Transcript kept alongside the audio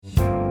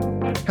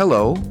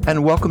Hello,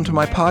 and welcome to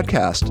my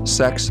podcast,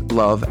 Sex,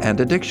 Love, and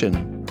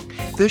Addiction.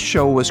 This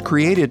show was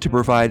created to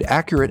provide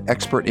accurate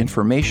expert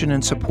information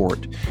and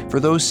support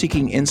for those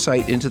seeking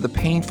insight into the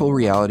painful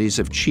realities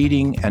of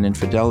cheating and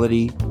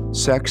infidelity,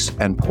 sex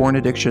and porn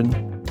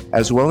addiction,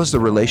 as well as the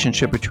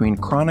relationship between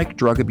chronic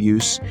drug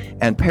abuse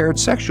and paired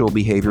sexual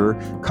behavior,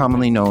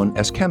 commonly known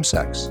as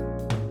chemsex.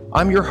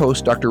 I'm your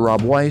host, Dr.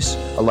 Rob Weiss,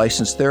 a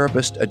licensed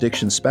therapist,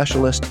 addiction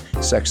specialist,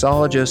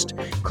 sexologist,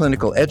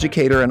 clinical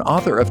educator, and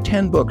author of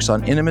 10 books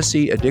on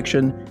intimacy,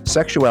 addiction,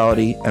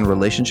 sexuality, and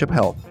relationship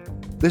health.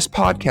 This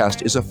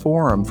podcast is a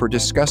forum for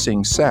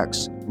discussing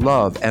sex,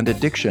 love, and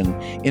addiction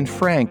in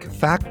frank,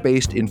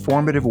 fact-based,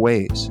 informative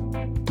ways.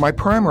 My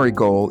primary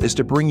goal is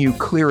to bring you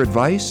clear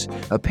advice,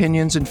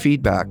 opinions, and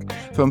feedback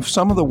from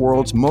some of the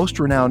world's most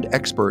renowned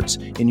experts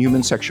in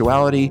human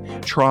sexuality,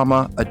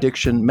 trauma,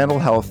 addiction, mental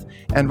health,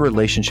 and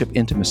relationship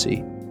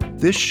intimacy.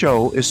 This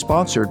show is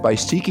sponsored by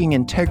Seeking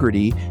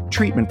Integrity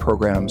treatment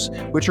programs,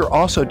 which are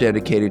also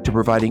dedicated to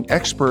providing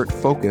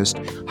expert-focused,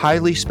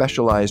 highly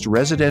specialized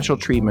residential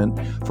treatment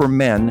for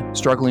men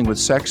struggling with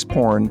sex,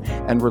 porn,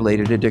 and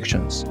related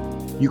addictions.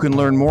 You can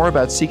learn more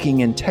about Seeking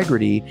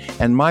Integrity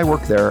and my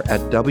work there at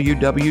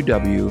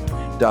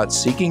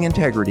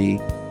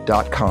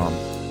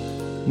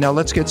www.seekingintegrity.com. Now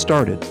let's get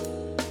started.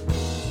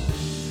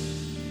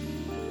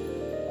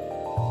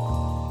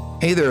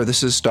 Hey there,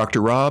 this is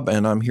Dr. Rob,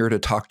 and I'm here to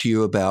talk to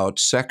you about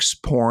sex,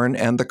 porn,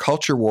 and the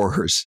culture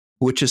wars,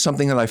 which is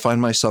something that I find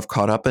myself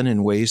caught up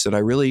in ways that I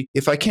really,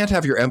 if I can't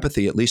have your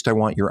empathy, at least I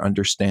want your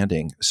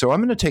understanding. So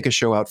I'm going to take a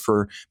show out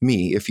for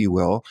me, if you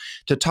will,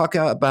 to talk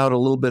about a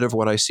little bit of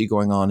what I see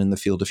going on in the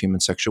field of human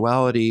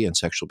sexuality and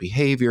sexual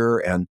behavior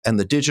and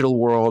the digital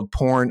world,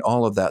 porn,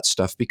 all of that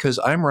stuff, because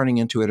I'm running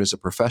into it as a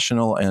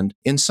professional. And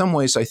in some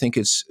ways, I think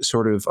it's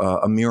sort of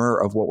a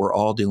mirror of what we're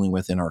all dealing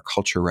with in our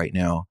culture right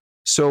now.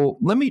 So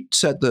let me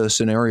set the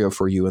scenario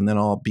for you, and then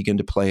I'll begin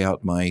to play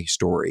out my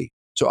story.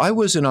 So I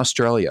was in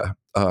Australia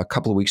a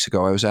couple of weeks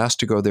ago. I was asked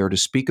to go there to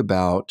speak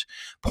about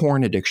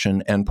porn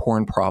addiction and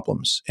porn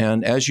problems.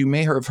 And as you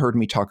may have heard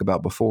me talk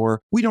about before,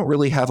 we don't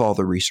really have all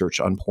the research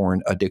on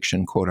porn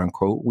addiction, quote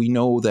unquote. We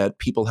know that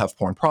people have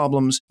porn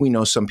problems. We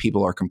know some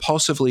people are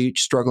compulsively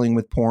struggling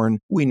with porn.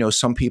 We know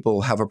some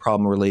people have a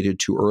problem related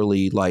to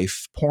early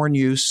life porn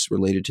use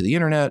related to the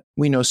internet.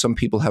 We know some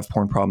people have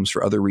porn problems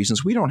for other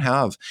reasons. We don't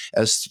have,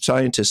 as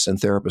scientists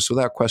and therapists,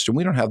 without question,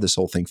 we don't have this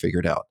whole thing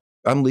figured out.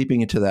 I'm leaping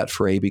into that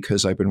fray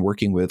because I've been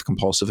working with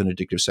compulsive and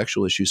addictive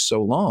sexual issues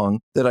so long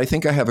that I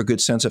think I have a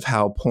good sense of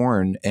how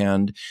porn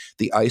and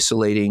the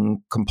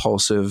isolating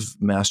compulsive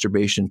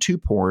masturbation to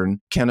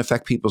porn can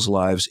affect people's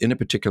lives in a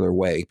particular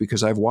way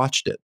because I've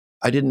watched it.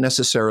 I didn't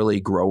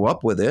necessarily grow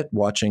up with it,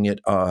 watching it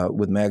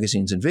with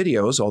magazines and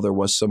videos, although there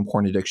was some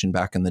porn addiction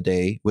back in the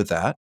day with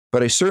that.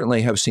 But I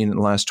certainly have seen it in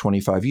the last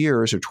 25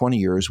 years or 20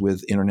 years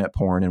with internet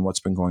porn and what's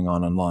been going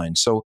on online.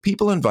 So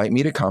people invite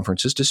me to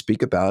conferences to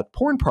speak about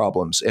porn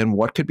problems and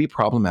what could be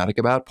problematic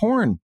about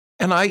porn.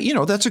 And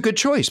that's a good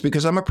choice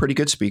because I'm a pretty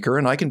good speaker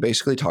and I can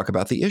basically talk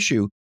about the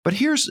issue. But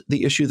here's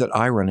the issue that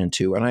I run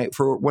into. And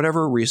for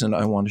whatever reason,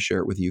 I want to share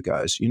it with you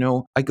guys.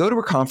 I go to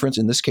a conference,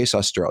 in this case,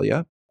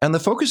 Australia, and the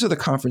focus of the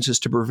conference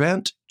is to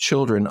prevent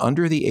children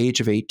under the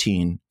age of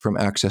 18 from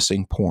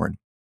accessing porn.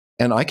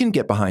 And I can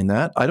get behind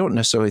that. I don't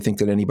necessarily think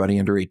that anybody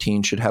under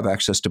 18 should have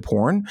access to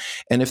porn.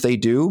 And if they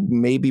do,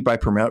 maybe by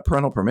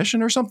parental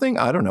permission or something,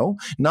 I don't know.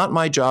 Not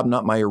my job,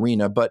 not my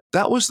arena, but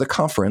that was the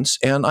conference.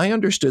 And I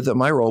understood that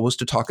my role was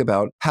to talk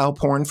about how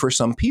porn for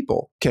some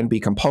people can be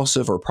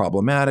compulsive or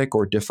problematic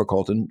or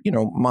difficult. And,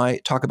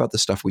 talk about the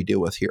stuff we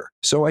deal with here.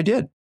 So I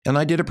did. And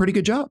I did a pretty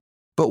good job.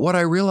 But what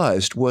I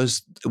realized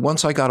was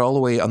once I got all the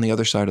way on the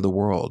other side of the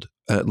world,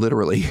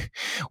 literally,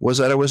 was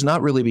that I was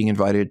not really being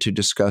invited to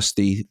discuss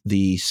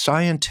the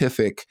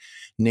scientific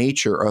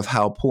nature of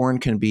how porn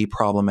can be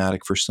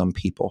problematic for some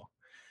people.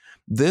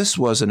 This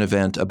was an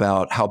event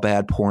about how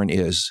bad porn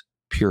is,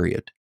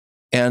 period.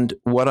 And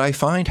what I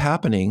find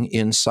happening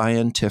in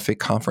scientific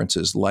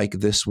conferences like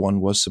this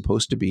one was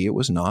supposed to be, it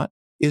was not,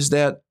 is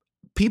that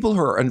people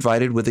who are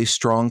invited with a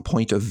strong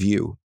point of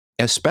view,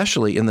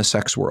 especially in the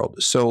sex world.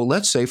 So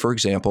let's say, for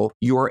example,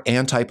 you're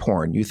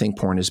anti-porn. You think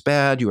porn is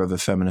bad. You have a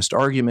feminist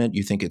argument.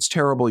 You think it's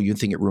terrible. You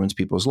think it ruins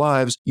people's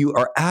lives. You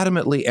are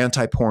adamantly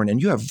anti-porn,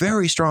 and you have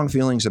very strong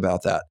feelings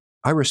about that.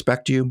 I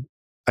respect you.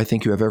 I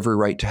think you have every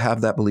right to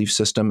have that belief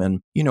system.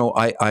 And,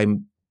 I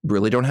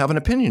really don't have an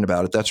opinion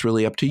about it. That's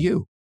really up to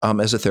you.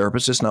 As a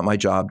therapist, it's not my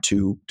job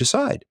to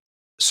decide.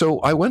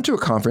 So I went to a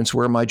conference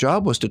where my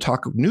job was to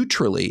talk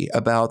neutrally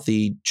about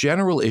the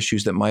general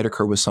issues that might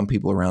occur with some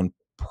people around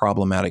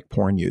problematic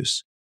porn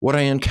use. What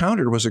I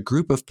encountered was a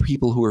group of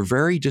people who were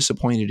very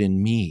disappointed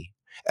in me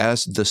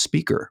as the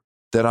speaker,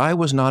 that I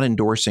was not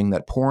endorsing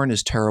that porn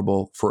is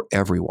terrible for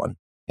everyone.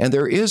 And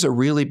there is a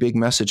really big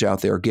message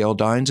out there. Gail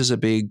Dines is a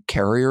big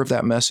carrier of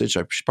that message.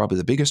 She's probably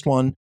the biggest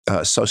one.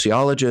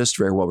 sociologist,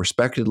 very well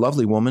respected,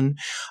 lovely woman,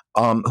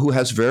 who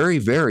has very,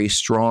 very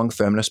strong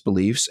feminist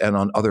beliefs and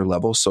on other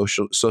levels,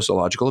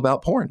 sociological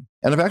about porn.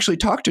 And I've actually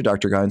talked to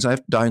Dr. Dines. I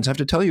have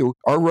to tell you,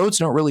 our roads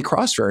don't really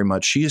cross very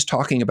much. She is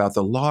talking about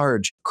the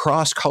large,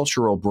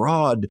 cross-cultural,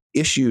 broad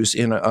issues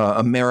in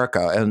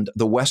America and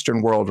the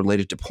Western world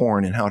related to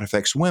porn and how it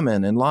affects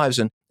women and lives.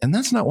 And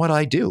that's not what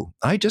I do.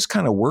 I just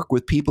kind of work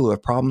with people who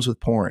have problems with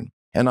porn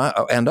and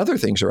other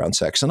things around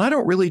sex. And I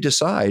don't really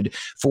decide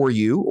for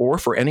you or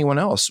for anyone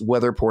else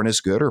whether porn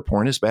is good or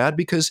porn is bad,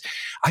 because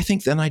I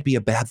think then I'd be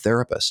a bad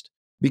therapist.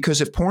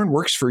 Because if porn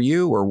works for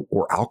you,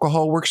 or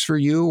alcohol works for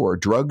you, or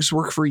drugs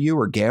work for you,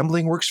 or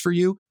gambling works for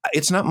you,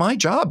 it's not my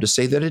job to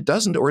say that it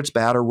doesn't or it's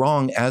bad or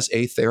wrong as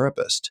a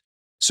therapist.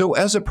 So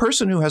as a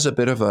person who has a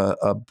bit of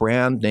a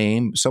brand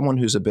name, someone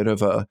who's a bit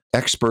of an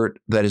expert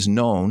that is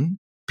known,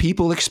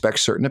 people expect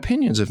certain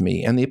opinions of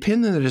me. And the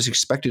opinion that is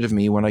expected of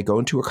me when I go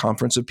into a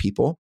conference of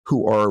people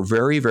who are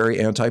very, very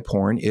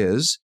anti-porn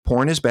is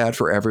porn is bad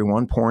for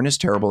everyone, porn is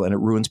terrible, and it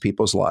ruins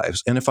people's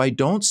lives. And if I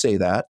don't say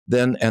that,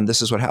 then, and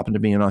this is what happened to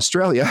me in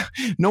Australia,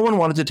 no one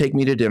wanted to take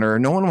me to dinner.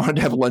 No one wanted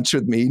to have lunch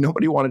with me.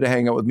 Nobody wanted to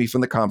hang out with me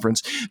from the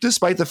conference,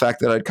 despite the fact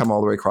that I'd come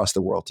all the way across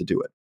the world to do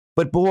it.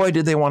 But boy,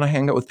 did they want to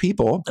hang out with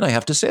people, and I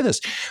have to say this,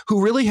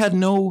 who really had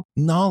no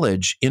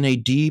knowledge in a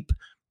deep,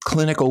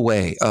 clinical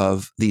way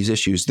of these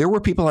issues. There were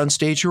people on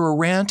stage who were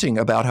ranting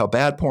about how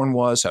bad porn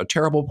was, how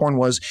terrible porn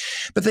was,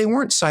 but they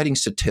weren't citing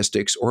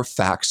statistics or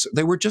facts.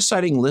 They were just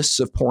citing lists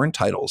of porn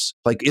titles,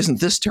 like,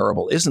 isn't this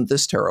terrible? Isn't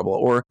this terrible?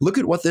 Or look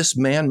at what this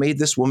man made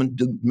this woman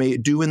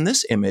do in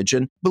this image.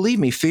 And believe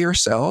me, fear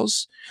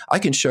sells. I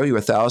can show you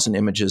 1,000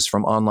 images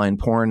from online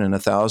porn and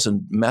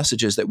 1,000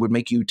 messages that would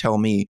make you tell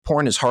me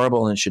porn is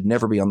horrible and should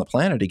never be on the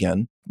planet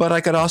again. But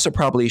I could also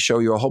probably show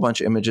you a whole bunch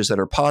of images that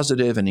are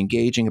positive and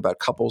engaging about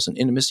couples and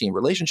intimacy and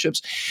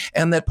relationships,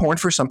 and that porn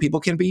for some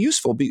people can be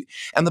useful.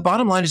 And the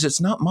bottom line is,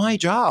 it's not my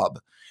job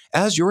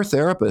as your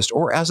therapist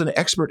or as an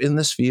expert in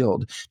this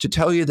field to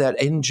tell you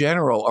that in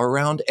general,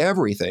 around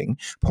everything,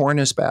 porn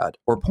is bad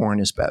or porn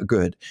is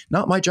good.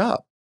 Not my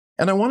job.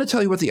 And I want to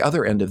tell you what the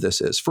other end of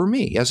this is for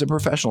me as a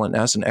professional and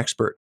as an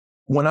expert.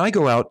 When I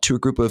go out to a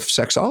group of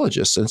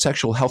sexologists and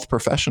sexual health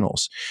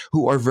professionals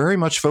who are very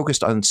much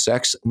focused on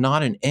sex,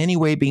 not in any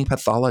way being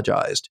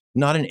pathologized,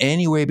 not in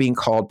any way being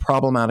called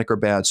problematic or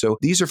bad. So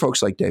these are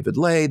folks like David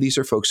Ley. These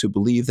are folks who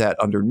believe that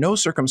under no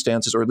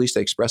circumstances, or at least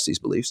they express these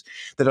beliefs,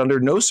 that under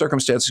no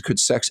circumstances could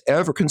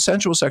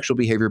consensual sexual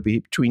behavior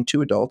between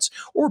two adults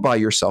or by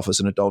yourself as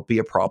an adult be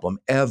a problem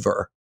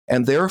ever.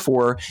 And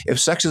therefore,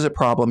 if sex is a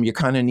problem, you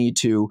kind of need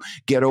to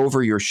get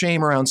over your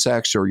shame around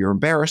sex or your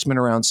embarrassment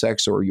around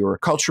sex or your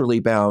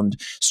culturally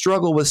bound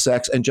struggle with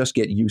sex and just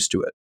get used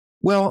to it.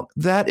 Well,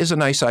 that is a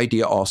nice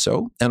idea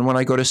also. And when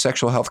I go to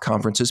sexual health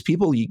conferences,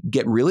 people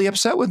get really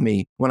upset with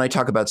me when I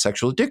talk about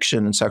sexual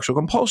addiction and sexual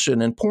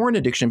compulsion and porn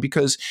addiction,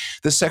 because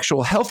the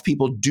sexual health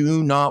people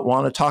do not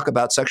want to talk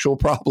about sexual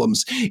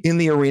problems in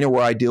the arena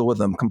where I deal with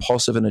them,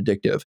 compulsive and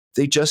addictive.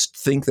 They just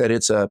think that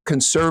it's a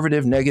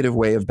conservative, negative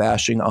way of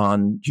bashing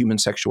on human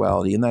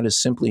sexuality, and that is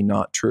simply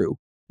not true.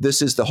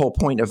 This is the whole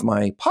point of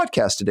my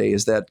podcast today,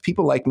 is that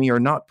people like me are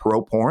not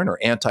pro-porn or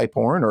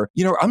anti-porn, or,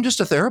 I'm just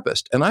a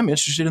therapist and I'm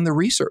interested in the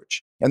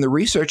research. And the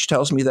research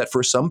tells me that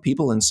for some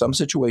people in some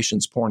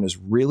situations, porn is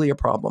really a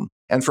problem.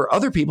 And for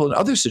other people in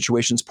other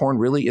situations, porn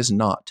really is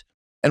not.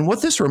 And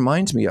what this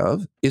reminds me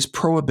of is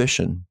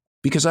prohibition.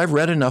 Because I've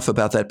read enough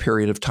about that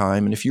period of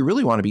time. And if you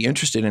really want to be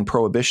interested in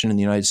prohibition in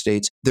the United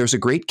States, there's a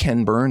great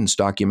Ken Burns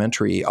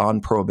documentary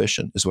on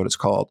prohibition, is what it's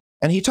called.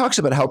 And he talks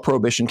about how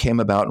prohibition came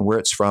about and where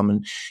it's from.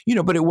 And,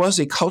 but it was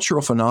a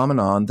cultural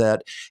phenomenon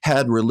that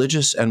had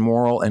religious and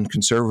moral and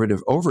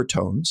conservative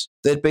overtones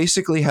that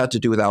basically had to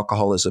do with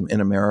alcoholism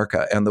in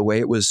America. And the way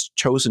it was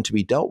chosen to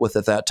be dealt with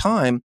at that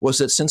time was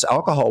that since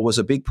alcohol was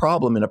a big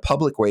problem in a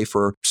public way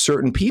for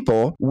certain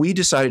people, we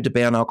decided to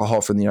ban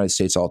alcohol from the United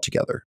States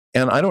altogether.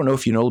 And I don't know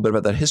if you know a little bit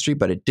about that history,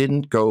 but it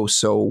didn't go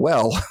so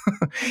well.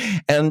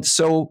 And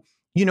so,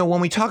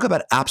 when we talk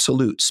about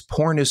absolutes,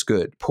 porn is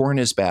good, porn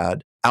is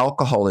bad,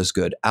 alcohol is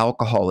good,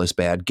 alcohol is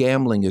bad,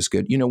 gambling is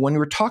good. When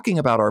we're talking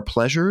about our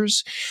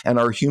pleasures and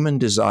our human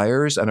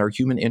desires and our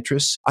human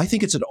interests, I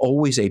think it's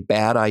always a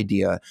bad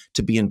idea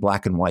to be in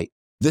black and white.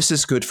 This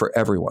is good for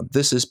everyone.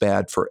 This is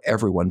bad for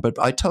everyone. But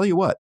I tell you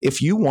what,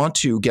 if you want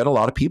to get a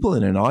lot of people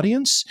in an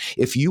audience,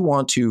 if you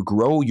want to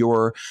grow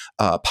your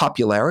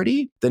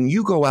popularity, then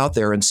you go out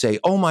there and say,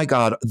 oh my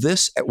God,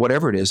 this,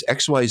 whatever it is,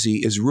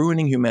 XYZ is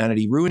ruining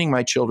humanity, ruining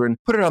my children,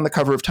 put it on the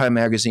cover of Time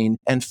magazine,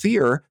 and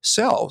fear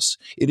sells.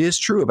 It is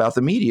true about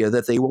the media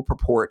that they will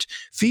purport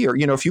fear.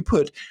 If you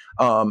put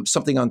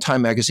something on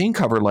Time magazine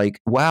cover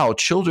like, wow,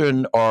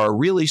 children are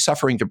really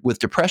suffering with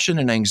depression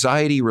and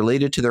anxiety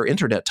related to their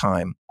internet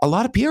time, a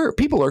lot of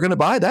people are going to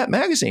buy that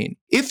magazine.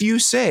 If you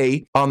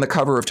say on the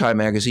cover of Time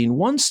magazine,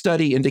 one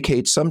study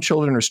indicates some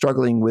children are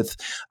struggling with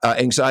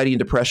anxiety and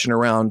depression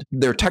around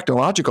their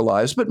technological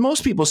lives, but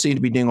most people seem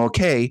to be doing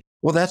okay,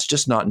 well, that's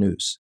just not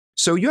news.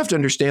 So you have to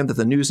understand that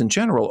the news in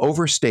general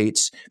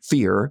overstates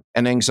fear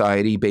and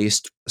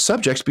anxiety-based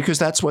subjects because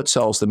that's what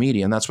sells the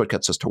media and that's what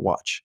gets us to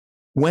watch.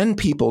 When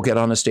people get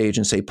on a stage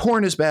and say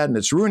porn is bad and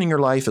it's ruining your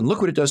life and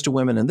look what it does to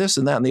women and this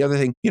and that and the other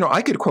thing,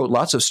 I could quote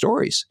lots of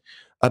stories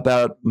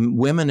about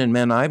women and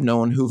men I've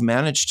known who've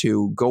managed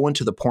to go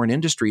into the porn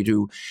industry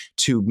to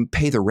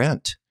pay the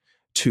rent,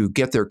 to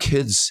get their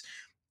kids,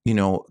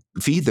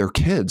 feed their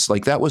kids.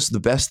 Like that was the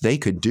best they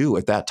could do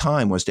at that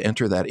time, was to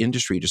enter that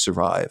industry to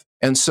survive.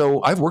 And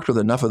so I've worked with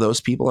enough of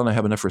those people, and I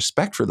have enough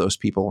respect for those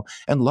people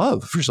and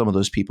love for some of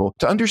those people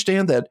to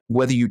understand that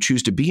whether you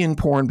choose to be in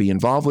porn, be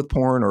involved with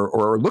porn,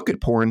 or look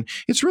at porn,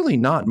 it's really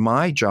not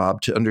my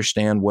job to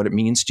understand what it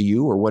means to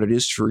you or what it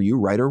is for you,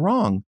 right or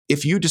wrong.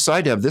 If you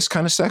decide to have this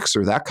kind of sex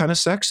or that kind of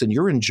sex and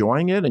you're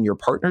enjoying it and your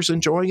partner's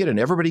enjoying it and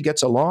everybody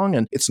gets along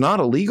and it's not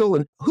illegal,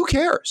 and who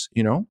cares,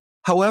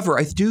 However,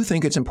 I do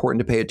think it's important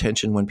to pay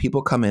attention when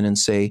people come in and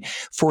say,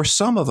 for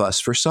some of us,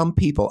 for some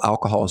people,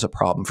 alcohol is a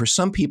problem. For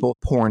some people,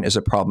 porn is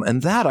a problem.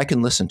 And that I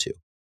can listen to.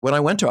 When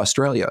I went to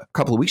Australia a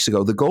couple of weeks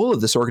ago, the goal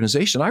of this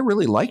organization, I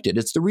really liked it.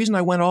 It's the reason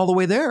I went all the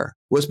way there,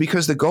 was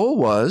because the goal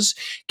was,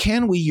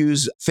 can we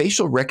use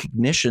facial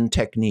recognition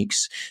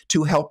techniques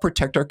to help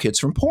protect our kids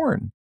from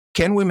porn?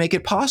 Can we make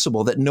it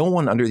possible that no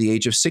one under the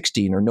age of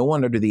 16 or no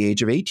one under the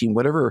age of 18,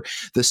 whatever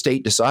the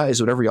state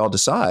decides, whatever y'all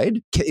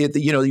decide,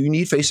 you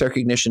need face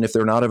recognition. If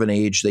they're not of an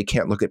age, they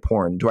can't look at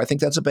porn. Do I think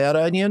that's a bad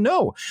idea?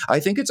 No, I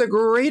think it's a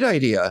great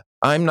idea.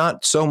 I'm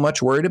not so much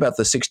worried about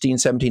the 16,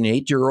 17,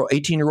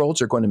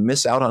 18-year-olds are going to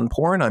miss out on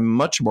porn. I'm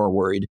much more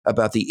worried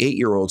about the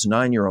 8-year-olds,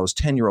 9-year-olds,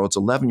 10-year-olds,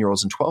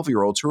 11-year-olds, and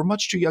 12-year-olds who are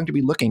much too young to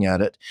be looking at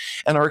it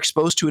and are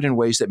exposed to it in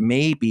ways that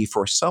may be,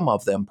 for some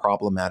of them,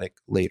 problematic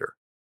later.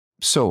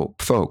 So,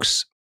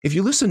 folks, if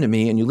you listen to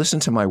me and you listen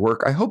to my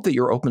work, I hope that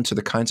you're open to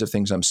the kinds of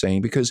things I'm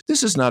saying, because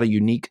this is not a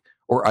unique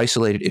or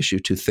isolated issue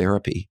to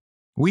therapy.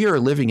 We are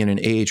living in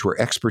an age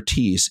where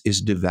expertise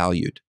is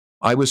devalued.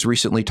 I was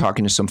recently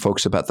talking to some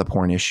folks about the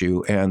porn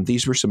issue, and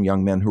these were some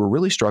young men who were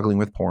really struggling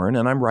with porn,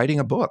 and I'm writing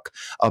a book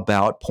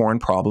about porn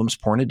problems,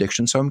 porn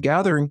addiction, so I'm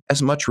gathering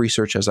as much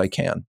research as I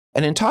can.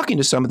 And in talking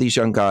to some of these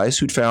young guys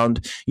who'd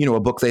found, a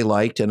book they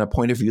liked and a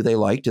point of view they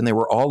liked, and they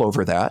were all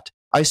over that,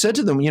 I said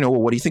to them, well,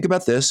 what do you think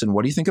about this? And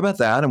what do you think about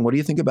that? And what do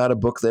you think about a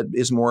book that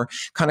is more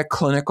kind of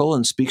clinical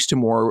and speaks to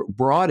more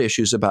broad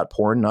issues about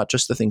porn, not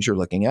just the things you're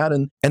looking at?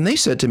 And they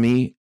said to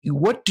me,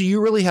 what do you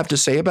really have to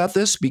say about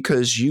this?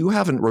 Because you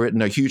haven't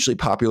written a hugely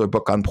popular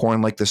book on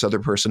porn like this other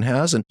person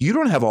has, and you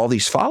don't have all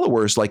these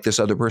followers like this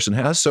other person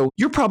has. So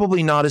you're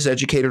probably not as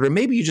educated, or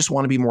maybe you just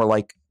want to be more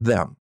like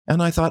them.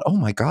 And I thought, oh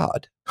my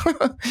God,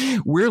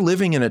 we're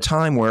living in a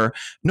time where,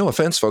 no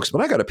offense, folks,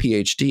 but I got a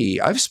PhD.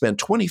 I've spent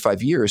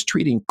 25 years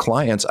treating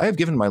clients. I have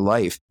given my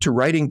life to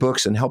writing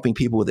books and helping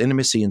people with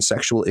intimacy and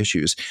sexual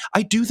issues.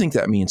 I do think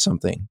that means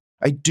something.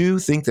 I do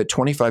think that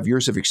 25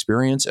 years of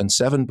experience and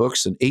 7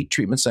 books and 8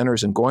 treatment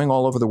centers and going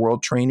all over the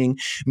world training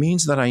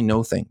means that I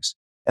know things.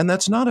 And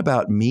that's not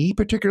about me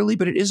particularly,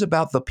 but it is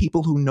about the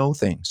people who know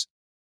things.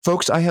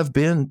 Folks, I have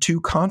been to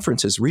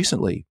conferences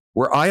recently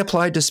where I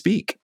applied to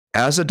speak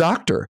as a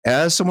doctor,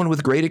 as someone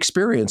with great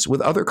experience, with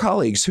other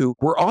colleagues who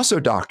were also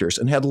doctors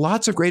and had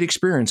lots of great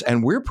experience,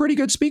 and we're pretty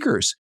good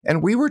speakers.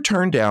 And we were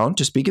turned down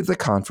to speak at the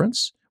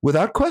conference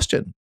without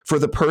question for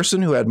the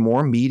person who had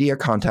more media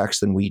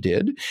contacts than we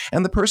did,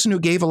 and the person who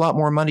gave a lot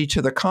more money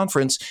to the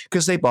conference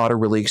because they bought a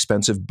really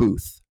expensive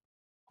booth.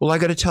 Well, I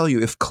got to tell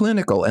you, if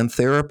clinical and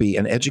therapy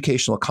and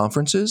educational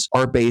conferences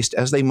are based,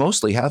 as they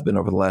mostly have been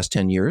over the last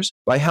 10 years,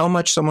 by how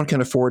much someone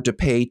can afford to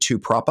pay to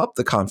prop up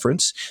the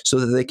conference so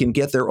that they can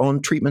get their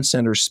own treatment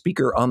center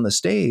speaker on the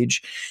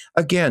stage,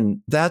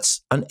 again,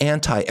 that's an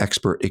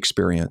anti-expert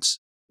experience.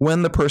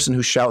 When the person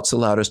who shouts the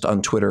loudest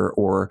on Twitter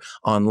or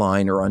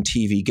online or on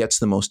TV gets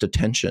the most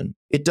attention,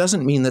 it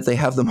doesn't mean that they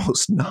have the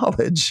most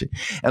knowledge.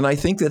 And I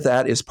think that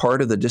that is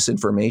part of the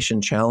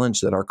disinformation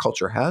challenge that our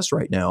culture has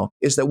right now,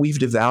 is that we've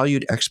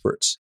devalued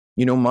experts.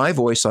 My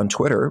voice on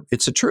Twitter,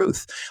 it's the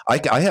truth.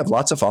 I have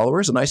lots of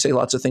followers and I say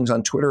lots of things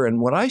on Twitter. And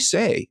what I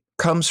say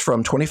comes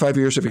from 25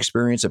 years of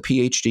experience, a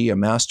PhD, a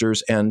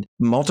master's, and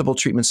multiple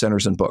treatment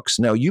centers and books.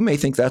 Now, you may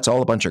think that's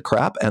all a bunch of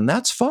crap, and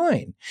that's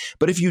fine.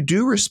 But if you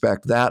do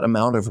respect that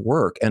amount of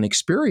work and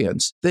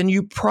experience, then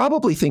you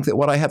probably think that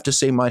what I have to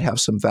say might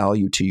have some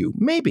value to you.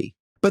 Maybe.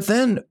 But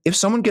then if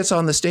someone gets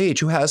on the stage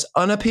who has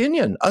an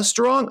opinion, a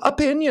strong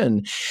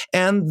opinion,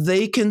 and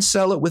they can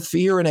sell it with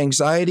fear and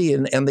anxiety,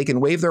 and they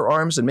can wave their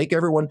arms and make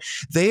everyone,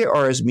 they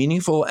are as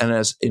meaningful and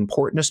as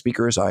important a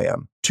speaker as I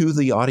am to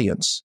the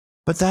audience.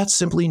 But that's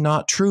simply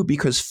not true,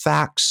 because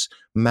facts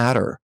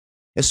matter,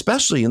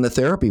 especially in the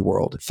therapy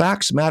world.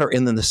 Facts matter.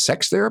 And in the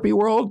sex therapy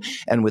world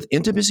and with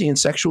intimacy and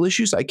sexual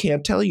issues, I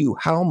can't tell you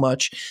how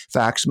much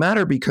facts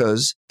matter,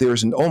 because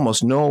there's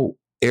almost no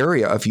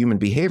area of human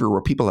behavior where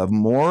people have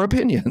more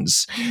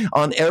opinions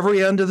on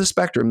every end of the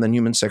spectrum than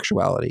human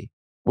sexuality.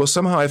 Well,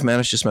 somehow I've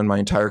managed to spend my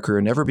entire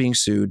career never being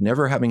sued,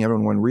 never having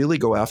everyone really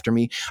go after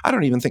me. I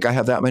don't even think I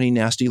have that many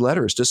nasty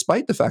letters,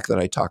 despite the fact that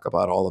I talk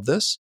about all of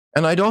this.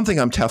 And I don't think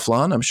I'm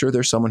Teflon. I'm sure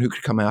there's someone who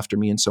could come after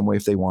me in some way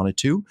if they wanted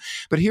to.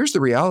 But here's the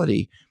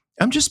reality.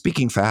 I'm just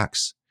speaking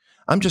facts.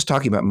 I'm just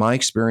talking about my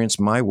experience,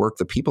 my work,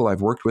 the people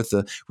I've worked with,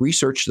 the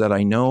research that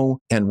I know,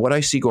 and what I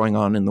see going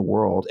on in the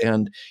world,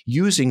 and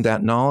using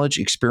that knowledge,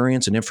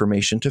 experience, and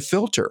information to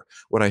filter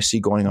what I see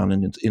going on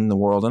in the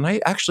world. And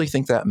I actually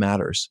think that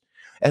matters.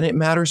 And it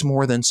matters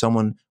more than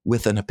someone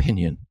with an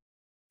opinion.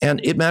 And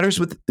it matters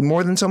with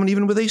more than someone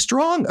even with a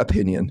strong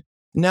opinion.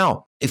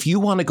 Now, if you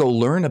want to go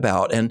learn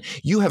about and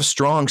you have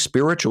strong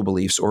spiritual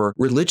beliefs or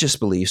religious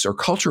beliefs or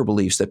cultural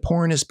beliefs that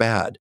porn is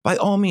bad, by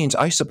all means,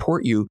 I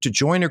support you to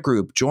join a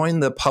group,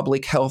 join the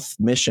public health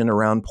mission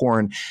around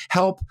porn,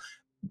 help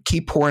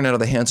keep porn out of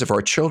the hands of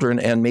our children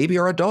and maybe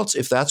our adults.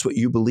 If that's what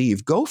you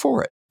believe, go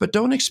for it. But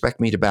don't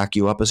expect me to back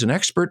you up as an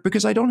expert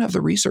because I don't have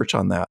the research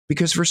on that.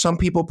 Because for some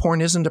people,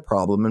 porn isn't a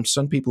problem and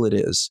some people it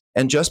is.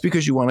 And just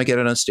because you want to get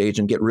it on stage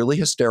and get really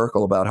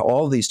hysterical about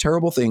all these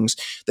terrible things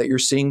that you're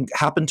seeing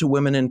happen to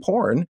women in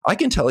porn, I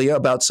can tell you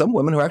about some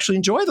women who actually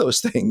enjoy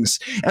those things.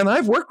 And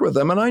I've worked with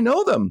them and I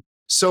know them.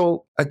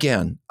 So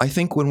again, I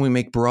think when we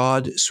make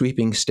broad,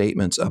 sweeping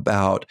statements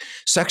about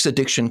sex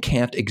addiction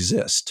can't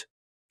exist,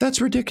 that's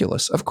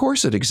ridiculous. Of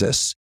course it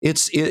exists.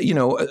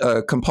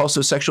 A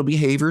compulsive sexual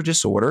behavior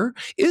disorder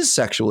is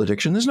sexual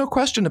addiction. There's no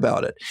question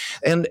about it.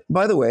 And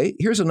by the way,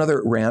 here's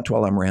another rant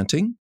while I'm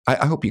ranting.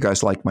 I hope you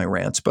guys like my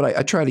rants, but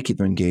I try to keep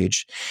them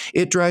engaged.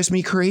 It drives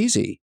me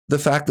crazy. The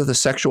fact that the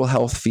sexual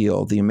health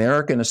field, the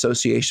American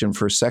Association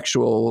for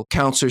Sexual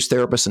Counselors,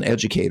 Therapists, and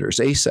Educators,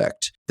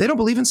 ASECT, they don't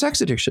believe in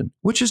sex addiction,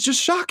 which is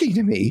just shocking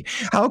to me.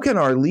 How can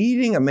our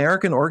leading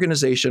American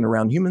organization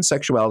around human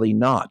sexuality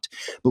not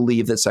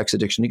believe that sex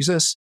addiction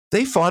exists?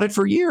 They fought it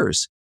for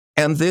years.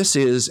 And this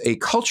is a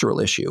cultural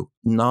issue,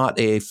 not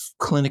a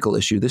clinical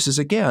issue. This is,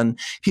 again,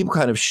 people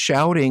kind of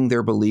shouting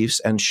their beliefs.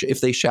 And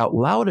if they shout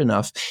loud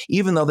enough,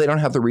 even though they don't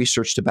have the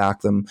research to back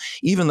them,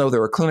 even though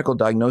there are clinical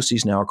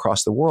diagnoses now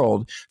across the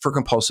world for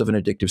compulsive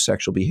and addictive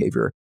sexual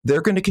behavior,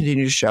 they're going to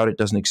continue to shout it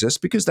doesn't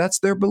exist because that's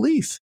their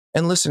belief.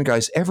 And listen,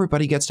 guys,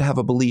 everybody gets to have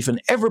a belief and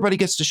everybody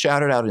gets to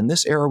shout it out in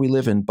this era we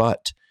live in.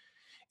 But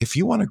if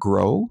you want to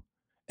grow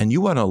and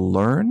you want to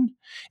learn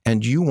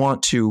and you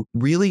want to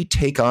really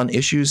take on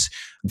issues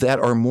that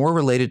are more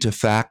related to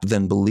fact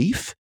than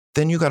belief,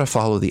 then you got to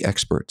follow the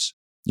experts.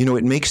 You know,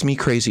 it makes me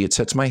crazy. It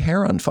sets my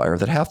hair on fire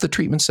that half the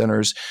treatment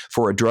centers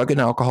for a drug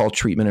and alcohol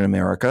treatment in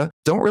America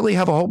don't really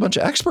have a whole bunch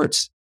of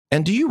experts.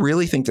 And do you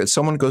really think that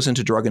someone goes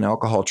into drug and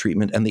alcohol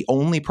treatment and the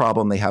only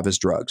problem they have is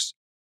drugs?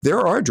 There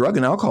are drug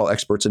and alcohol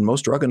experts in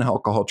most drug and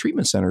alcohol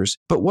treatment centers,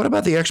 but what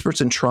about the experts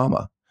in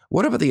trauma?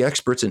 What about the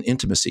experts in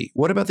intimacy?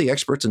 What about the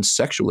experts in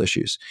sexual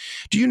issues?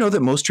 Do you know that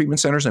most treatment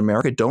centers in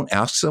America don't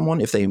ask someone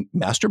if they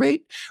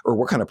masturbate or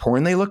what kind of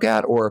porn they look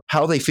at or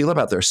how they feel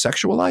about their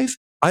sexual life?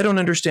 I don't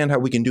understand how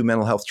we can do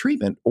mental health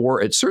treatment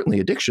or it's certainly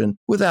addiction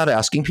without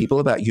asking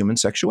people about human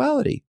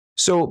sexuality.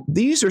 So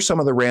these are some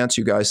of the rants,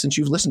 you guys, since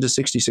you've listened to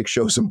 66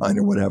 shows of mine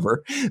or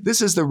whatever.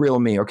 This is the real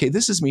me, okay?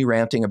 This is me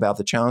ranting about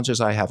the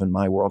challenges I have in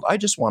my world. I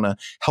just want to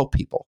help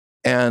people.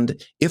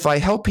 And if I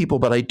help people,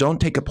 but I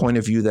don't take a point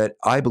of view that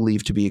I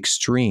believe to be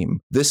extreme,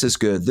 this is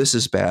good, this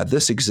is bad,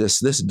 this exists,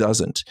 this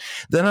doesn't,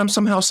 then I'm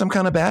somehow some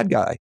kind of bad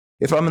guy.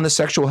 If I'm in the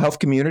sexual health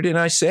community and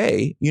I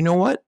say, you know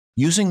what?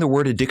 Using the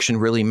word addiction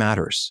really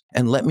matters.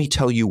 And let me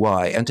tell you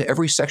why. And to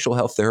every sexual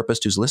health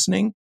therapist who's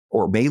listening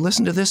or may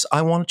listen to this,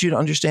 I want you to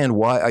understand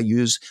why I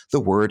use the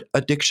word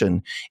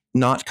addiction,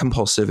 not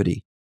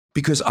compulsivity.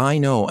 Because I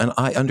know and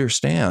I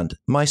understand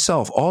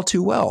myself all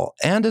too well,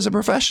 and as a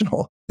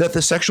professional, that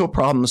the sexual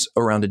problems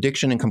around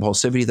addiction and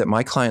compulsivity that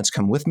my clients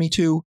come with me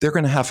to, they're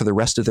going to have for the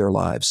rest of their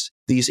lives.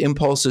 These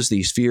impulses,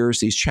 these fears,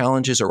 these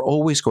challenges are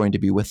always going to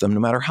be with them, no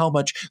matter how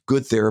much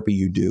good therapy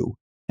you do.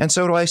 And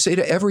so do I say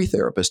to every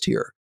therapist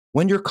here,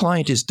 when your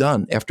client is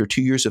done after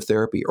 2 years of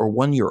therapy or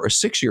 1 year or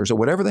 6 years or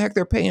whatever the heck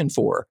they're paying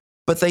for,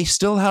 but they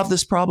still have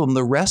this problem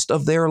the rest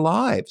of their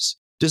lives,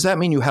 does that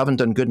mean you haven't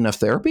done good enough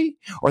therapy?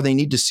 Or they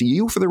need to see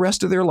you for the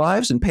rest of their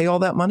lives and pay all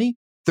that money?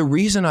 The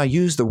reason I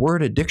use the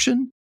word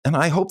addiction, and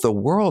I hope the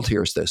world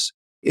hears this,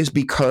 is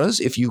because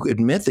if you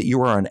admit that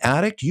you are an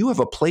addict, you have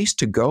a place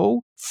to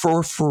go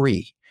for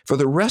free for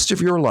the rest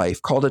of your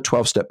life called a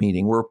 12-step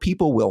meeting where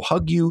people will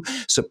hug you,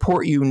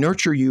 support you,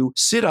 nurture you,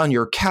 sit on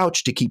your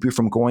couch to keep you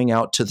from going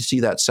out to see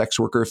that sex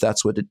worker if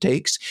that's what it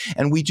takes.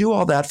 And we do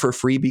all that for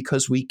free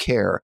because we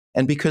care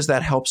and because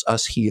that helps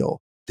us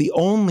heal. The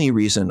only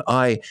reason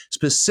I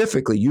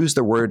specifically use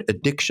the word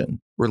addiction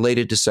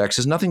related to sex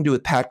has nothing to do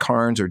with Pat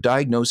Carnes or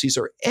diagnoses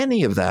or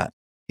any of that.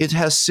 It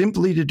has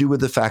simply to do with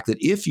the fact that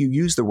if you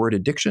use the word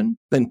addiction,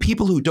 then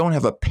people who don't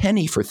have a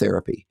penny for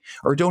therapy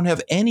or don't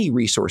have any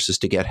resources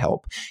to get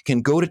help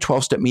can go to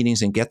 12-step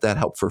meetings and get that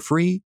help for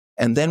free.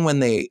 And then when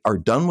they are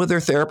done with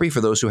their therapy,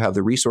 for those who have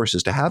the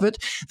resources to have it,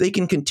 they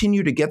can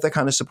continue to get that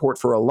kind of support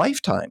for a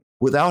lifetime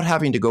without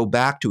having to go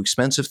back to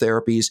expensive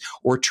therapies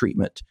or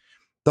treatment.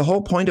 The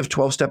whole point of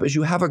 12-step is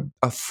you have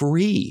a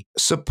free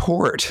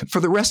support for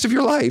the rest of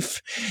your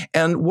life.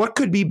 And what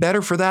could be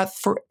better for that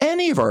for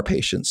any of our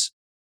patients?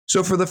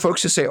 So for the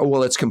folks who say, oh,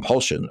 well, it's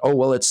compulsion. Oh,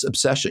 well, it's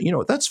obsession.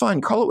 That's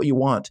fine. Call it what you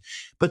want,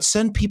 but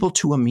send people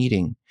to a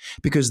meeting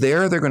because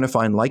there they're going to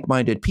find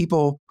like-minded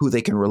people who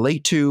they can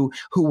relate to,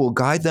 who will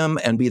guide them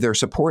and be their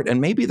support and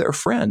maybe their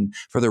friend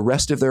for the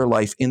rest of their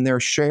life in their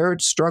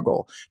shared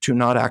struggle to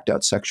not act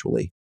out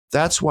sexually.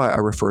 That's why I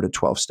refer to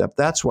 12-step.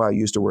 That's why I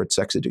used the word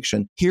sex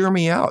addiction. Hear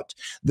me out.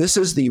 This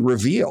is the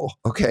reveal,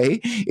 okay?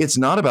 It's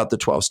not about the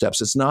 12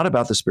 steps. It's not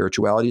about the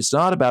spirituality. It's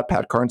not about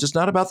Pat Carnes. It's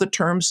not about the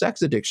term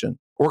sex addiction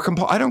or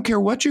I don't care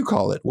what you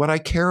call it. What I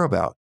care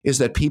about is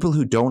that people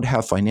who don't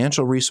have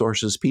financial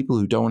resources, people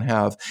who don't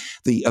have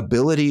the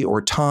ability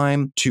or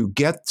time to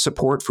get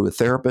support through a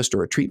therapist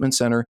or a treatment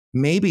center,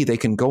 maybe they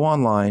can go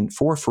online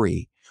for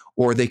free,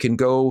 or they can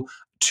go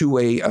to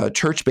a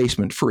church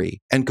basement free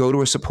and go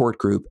to a support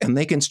group, and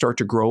they can start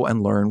to grow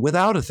and learn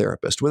without a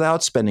therapist,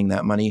 without spending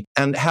that money,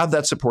 and have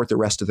that support the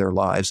rest of their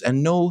lives.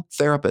 And no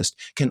therapist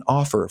can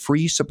offer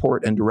free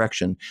support and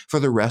direction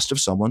for the rest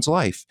of someone's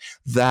life.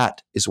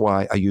 That is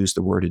why I use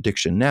the word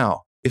addiction.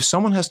 Now, if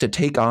someone has to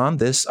take on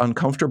this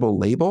uncomfortable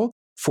label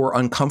for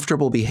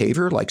uncomfortable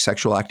behavior like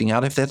sexual acting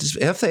out, if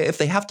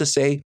they have to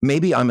say,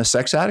 maybe I'm a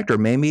sex addict or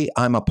maybe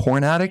I'm a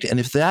porn addict, and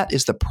if that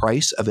is the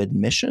price of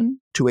admission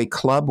to a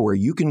club where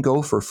you can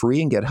go for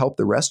free and get help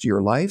the rest of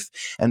your life,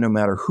 and no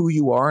matter who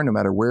you are, no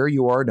matter where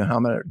you are,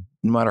 no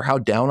matter how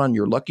down on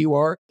your luck you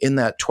are, in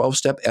that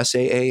 12-step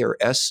SAA or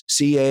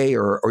SCA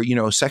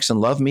or sex and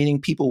love meeting,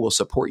 people will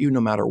support you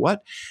no matter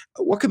what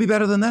could be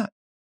better than that?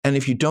 And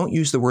if you don't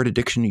use the word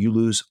addiction, you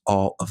lose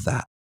all of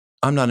that.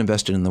 I'm not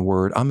invested in the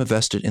word. I'm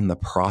invested in the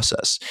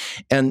process.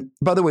 And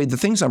by the way, the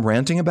things I'm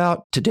ranting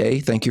about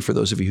today, thank you for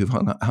those of you who've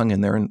hung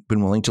in there and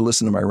been willing to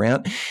listen to my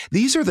rant.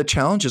 These are the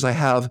challenges I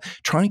have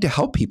trying to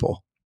help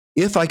people.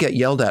 If I get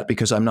yelled at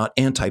because I'm not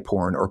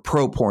anti-porn or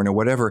pro-porn or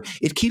whatever,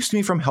 it keeps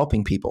me from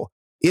helping people.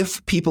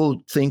 If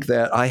people think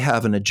that I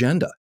have an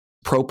agenda,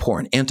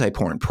 pro-porn,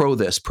 anti-porn, pro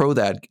this, pro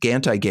that,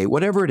 anti-gay,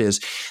 whatever it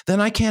is,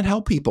 then I can't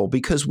help people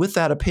because with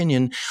that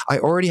opinion, I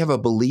already have a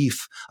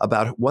belief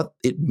about what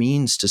it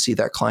means to see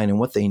that client and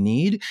what they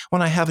need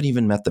when I haven't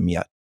even met them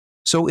yet.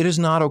 So it is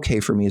not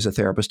okay for me as a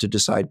therapist to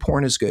decide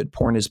porn is good,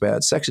 porn is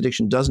bad, sex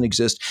addiction doesn't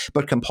exist,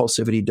 but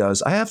compulsivity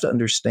does. I have to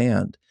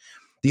understand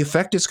the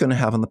effect it's going to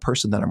have on the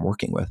person that I'm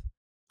working with.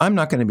 I'm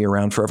not going to be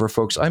around forever,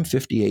 folks. I'm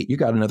 58. You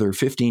got another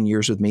 15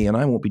 years with me, and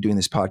I won't be doing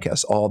this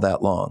podcast all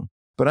that long.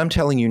 But I'm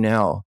telling you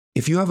now,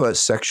 if you have a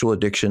sexual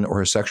addiction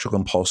or a sexual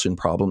compulsion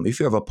problem, if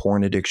you have a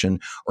porn addiction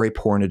or a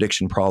porn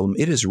addiction problem,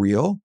 it is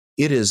real,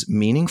 it is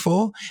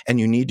meaningful, and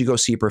you need to go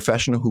see a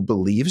professional who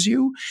believes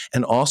you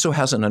and also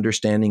has an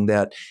understanding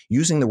that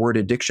using the word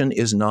addiction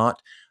is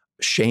not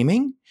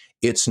shaming,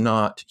 it's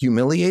not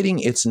humiliating,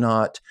 it's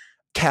not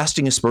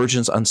casting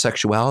aspersions on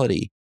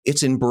sexuality.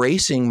 It's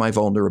embracing my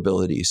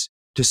vulnerabilities.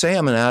 To say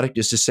I'm an addict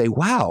is to say,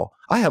 wow,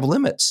 I have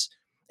limits.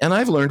 And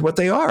I've learned what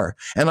they are.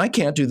 And I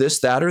can't do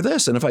this, that, or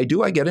this. And if I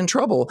do, I get in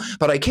trouble.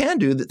 But I can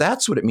do that.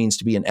 That's what it means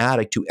to be an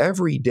addict, to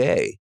every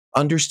day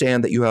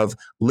understand that you have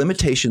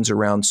limitations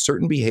around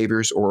certain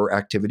behaviors or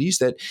activities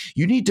that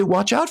you need to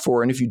watch out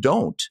for. And if you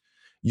don't,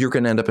 you're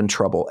going to end up in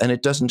trouble. And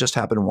it doesn't just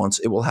happen once.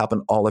 It will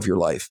happen all of your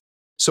life.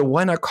 So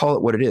why not call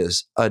it what it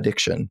is,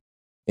 addiction?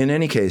 In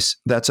any case,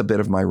 that's a bit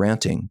of my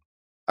ranting.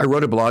 I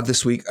wrote a blog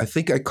this week. I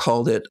think I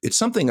called it's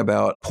something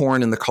about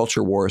porn and the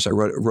culture wars. I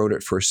wrote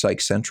it for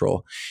Psych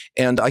Central.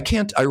 And I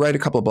write a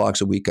couple of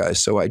blogs a week,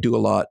 guys. So I do a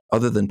lot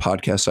other than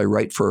podcasts. I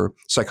write for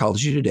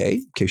Psychology Today,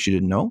 in case you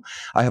didn't know.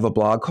 I have a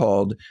blog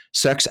called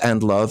Sex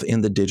and Love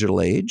in the Digital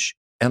Age.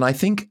 And I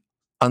think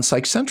on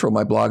Psych Central,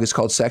 my blog is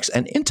called Sex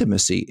and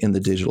Intimacy in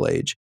the Digital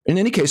Age. In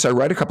any case, I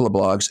write a couple of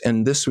blogs.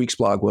 And this week's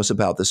blog was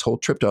about this whole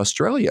trip to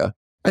Australia.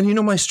 And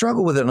my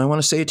struggle with it, and I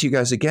want to say it to you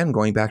guys again,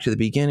 going back to the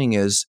beginning,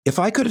 is if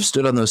I could have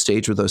stood on those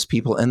stage with those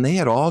people and they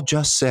had all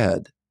just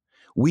said,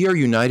 we are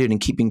united in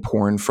keeping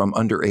porn from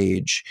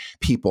underage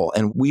people,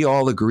 and we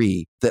all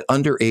agree that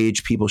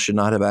underage people should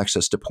not have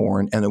access to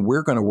porn, and that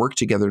we're going to work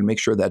together to make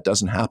sure that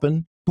doesn't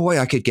happen. Boy,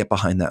 I could get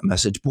behind that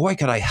message. Boy,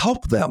 could I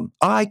help them.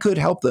 I could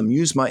help them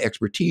use my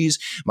expertise,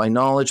 my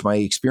knowledge, my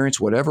experience,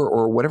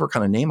 whatever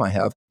kind of name I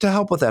have to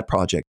help with that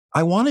project.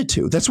 I wanted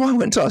to. That's why I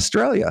went to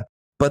Australia.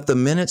 But the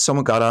minute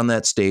someone got on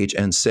that stage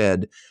and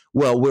said,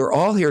 well, we're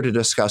all here to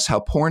discuss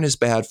how porn is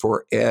bad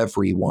for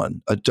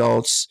everyone,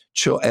 adults,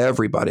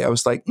 everybody, I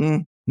was like,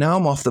 now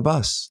I'm off the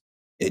bus.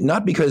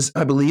 Not because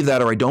I believe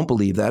that or I don't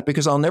believe that,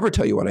 because I'll never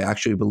tell you what I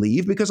actually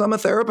believe because I'm a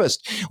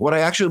therapist. What I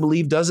actually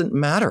believe doesn't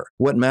matter.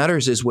 What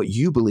matters is what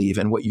you believe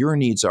and what your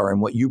needs are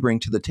and what you bring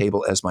to the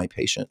table as my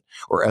patient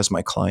or as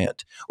my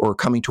client or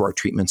coming to our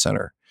treatment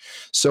center.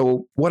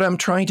 So what I'm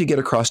trying to get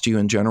across to you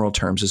in general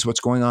terms is what's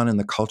going on in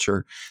the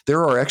culture.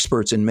 There are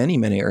experts in many,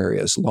 many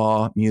areas,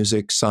 law,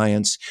 music,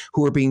 science,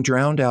 who are being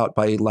drowned out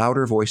by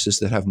louder voices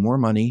that have more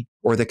money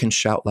or that can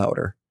shout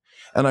louder.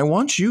 And I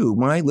want you,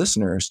 my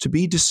listeners, to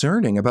be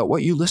discerning about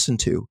what you listen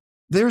to.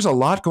 There's a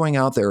lot going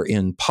out there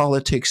in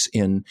politics,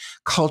 in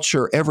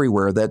culture,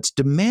 everywhere that's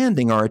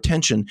demanding our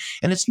attention.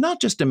 And it's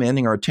not just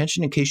demanding our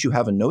attention, in case you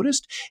haven't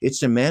noticed, it's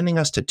demanding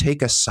us to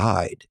take a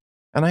side.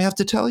 And I have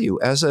to tell you,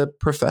 as a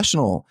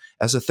professional,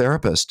 as a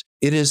therapist,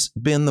 it has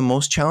been the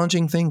most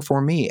challenging thing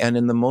for me and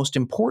the most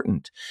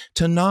important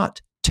to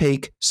not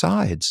take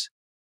sides.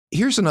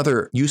 Here's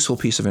another useful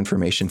piece of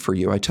information for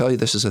you. I tell you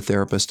this as a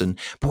therapist, and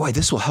boy,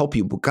 this will help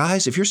you. But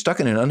guys, if you're stuck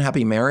in an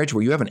unhappy marriage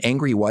where you have an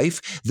angry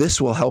wife, this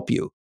will help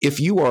you.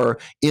 If you are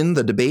in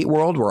the debate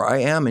world where I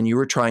am and you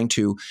are trying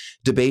to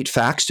debate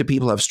facts to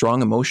people who have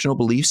strong emotional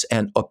beliefs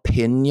and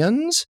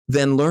opinions,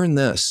 then learn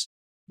this.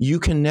 You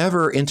can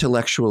never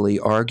intellectually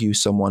argue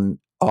someone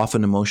off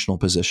an emotional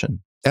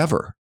position,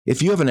 ever.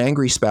 If you have an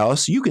angry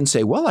spouse, you can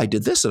say, well, I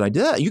did this and I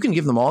did that. You can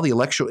give them all the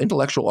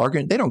intellectual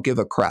argument. They don't give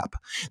a crap.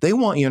 They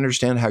want you to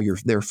understand how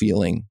they're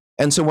feeling.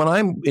 And so when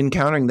I'm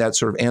encountering that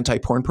sort of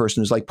anti-porn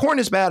person who's like, porn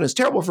is bad, it's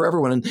terrible for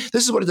everyone, and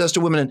this is what it does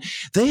to women, and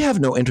they have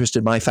no interest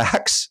in my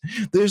facts.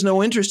 There's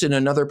no interest in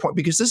another point,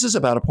 because this is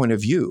about a point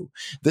of view.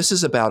 This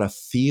is about a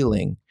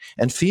feeling.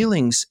 And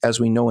feelings, as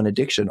we know in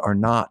addiction, are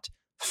not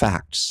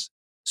facts.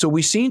 So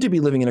we seem to be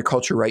living in a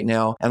culture right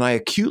now, and I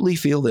acutely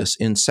feel this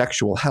in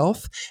sexual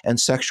health and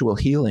sexual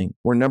healing,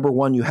 where number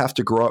one, you have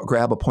to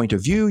grab a point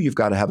of view, you've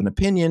got to have an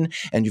opinion,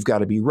 and you've got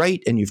to be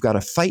right, and you've got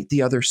to fight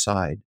the other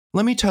side.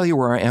 Let me tell you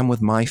where I am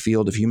with my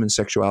field of human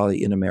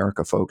sexuality in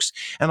America, folks,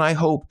 and I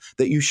hope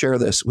that you share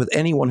this with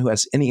anyone who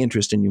has any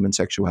interest in human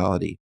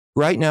sexuality.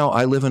 Right now,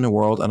 I live in a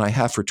world, and I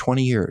have for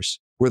 20 years,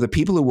 where the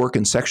people who work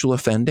in sexual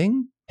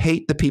offending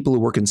hate the people who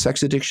work in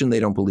sex addiction. They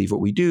don't believe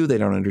what we do. They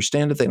don't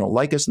understand it. They don't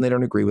like us and they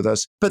don't agree with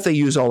us, but they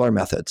use all our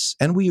methods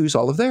and we use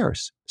all of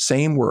theirs.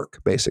 Same work,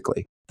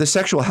 basically. The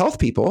sexual health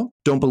people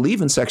don't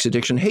believe in sex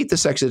addiction, hate the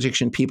sex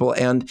addiction people,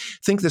 and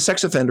think the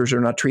sex offenders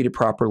are not treated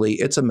properly.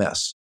 It's a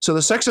mess. So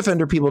the sex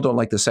offender people don't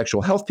like the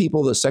sexual health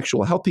people. The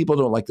sexual health people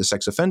don't like the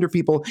sex offender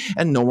people,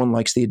 and no one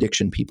likes the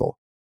addiction people.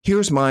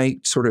 Here's my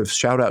sort of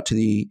shout out to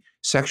the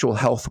sexual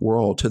health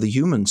world, to the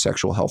human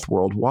sexual health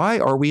world. Why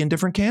are we in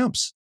different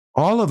camps?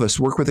 All of us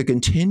work with a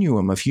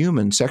continuum of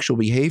human sexual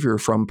behavior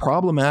from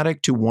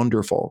problematic to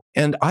wonderful.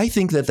 And I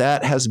think that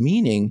that has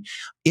meaning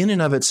in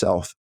and of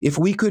itself. If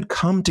we could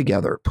come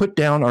together, put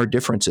down our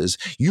differences,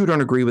 you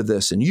don't agree with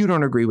this and you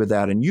don't agree with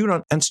that and you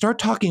don't, and start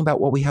talking about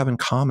what we have in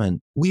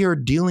common. We are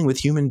dealing with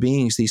human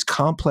beings, these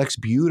complex,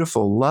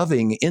 beautiful,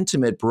 loving,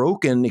 intimate,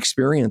 broken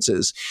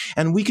experiences.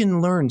 And we can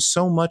learn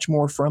so much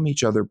more from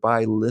each other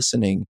by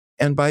listening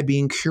and by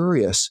being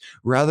curious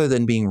rather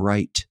than being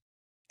right.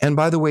 And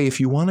by the way,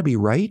 if you want to be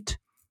right,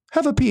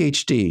 have a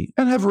PhD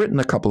and have written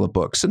a couple of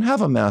books and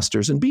have a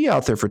master's and be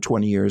out there for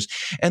 20 years.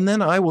 And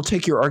then I will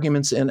take your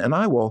arguments in and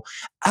I will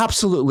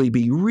absolutely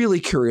be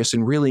really curious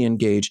and really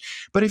engaged.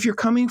 But if you're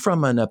coming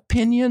from an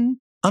opinion,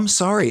 I'm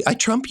sorry, I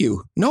trump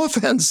you. No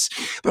offense,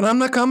 but I'm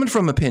not coming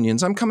from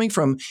opinions. I'm coming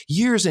from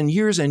years and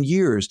years and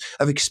years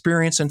of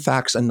experience and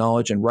facts and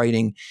knowledge and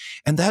writing.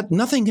 And that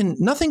nothing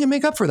can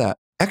make up for that.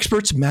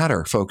 Experts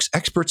matter, folks.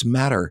 Experts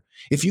matter.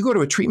 If you go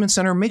to a treatment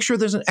center, make sure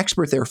there's an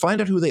expert there.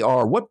 Find out who they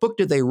are. What book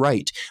did they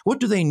write? What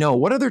do they know?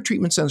 What other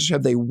treatment centers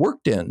have they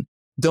worked in?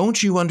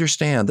 Don't you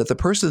understand that the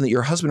person that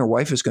your husband or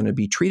wife is going to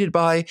be treated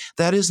by,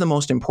 that is the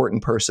most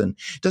important person?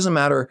 It doesn't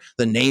matter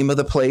the name of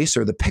the place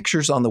or the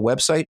pictures on the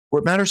website.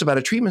 What matters about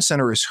a treatment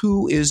center is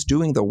who is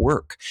doing the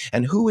work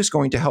and who is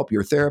going to help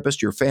your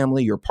therapist, your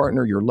family, your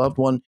partner, your loved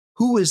one.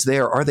 Who is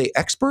there? Are they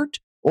expert?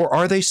 Or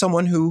are they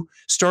someone who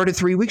started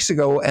 3 weeks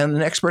ago and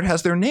an expert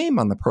has their name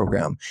on the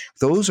program?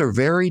 Those are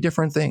very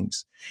different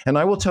things. And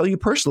I will tell you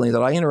personally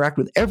that I interact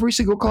with every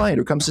single client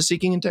who comes to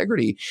Seeking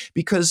Integrity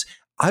because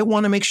I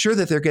want to make sure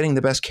that they're getting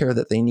the best care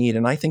that they need.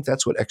 And I think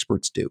that's what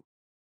experts do.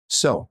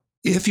 So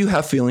if you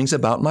have feelings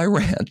about my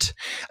rant,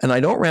 and I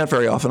don't rant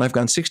very often, I've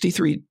gone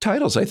 63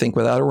 titles, I think,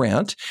 without a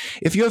rant.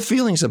 If you have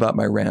feelings about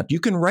my rant, you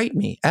can write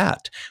me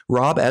at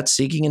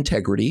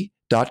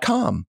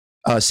rob@seekingintegrity.com.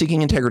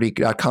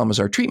 Seekingintegrity.com is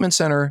our treatment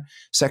center.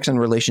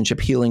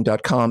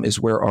 Sexandrelationshiphealing.com is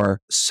where our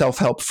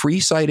self-help free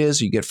site is.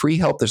 You get free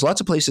help. There's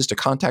lots of places to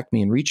contact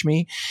me and reach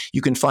me.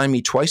 You can find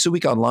me twice a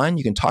week online.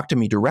 You can talk to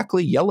me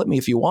directly. Yell at me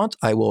if you want.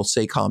 I will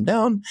say calm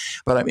down,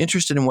 but I'm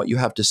interested in what you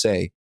have to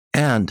say.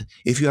 And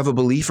if you have a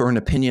belief or an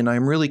opinion,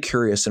 I'm really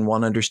curious and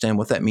want to understand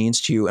what that means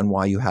to you and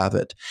why you have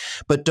it.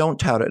 But don't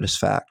tout it as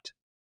fact.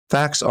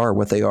 Facts are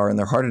what they are, and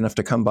they're hard enough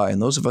to come by.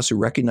 And those of us who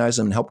recognize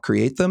them and help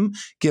create them,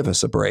 give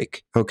us a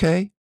break,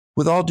 okay?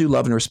 With all due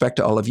love and respect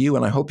to all of you,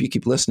 and I hope you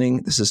keep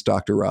listening, this is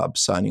Dr. Rob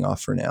signing off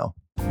for now.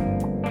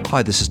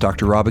 Hi, this is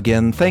Dr. Rob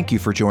again. Thank you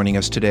for joining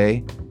us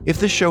today. If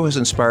this show has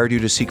inspired you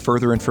to seek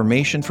further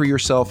information for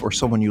yourself or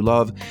someone you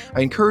love,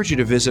 I encourage you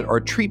to visit our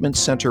treatment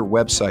center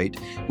website,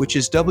 which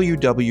is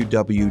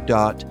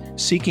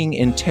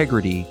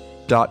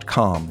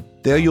www.seekingintegrity.com.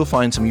 There you'll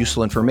find some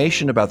useful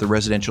information about the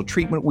residential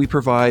treatment we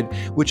provide,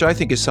 which I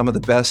think is some of the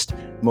best,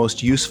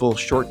 most useful,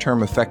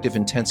 short-term, effective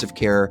intensive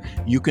care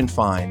you can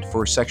find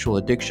for sexual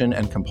addiction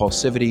and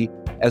compulsivity,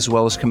 as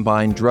well as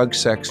combined drug,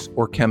 sex,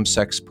 or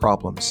chemsex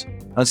problems.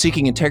 On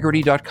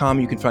seekingintegrity.com,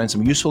 you can find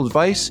some useful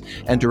advice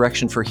and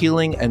direction for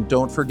healing. And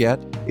don't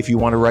forget, if you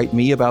want to write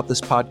me about this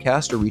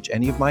podcast or reach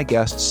any of my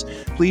guests,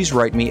 please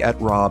write me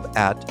at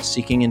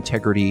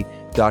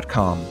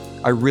rob@seekingintegrity.com.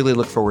 I really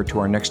look forward to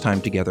our next time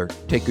together.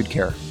 Take good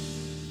care.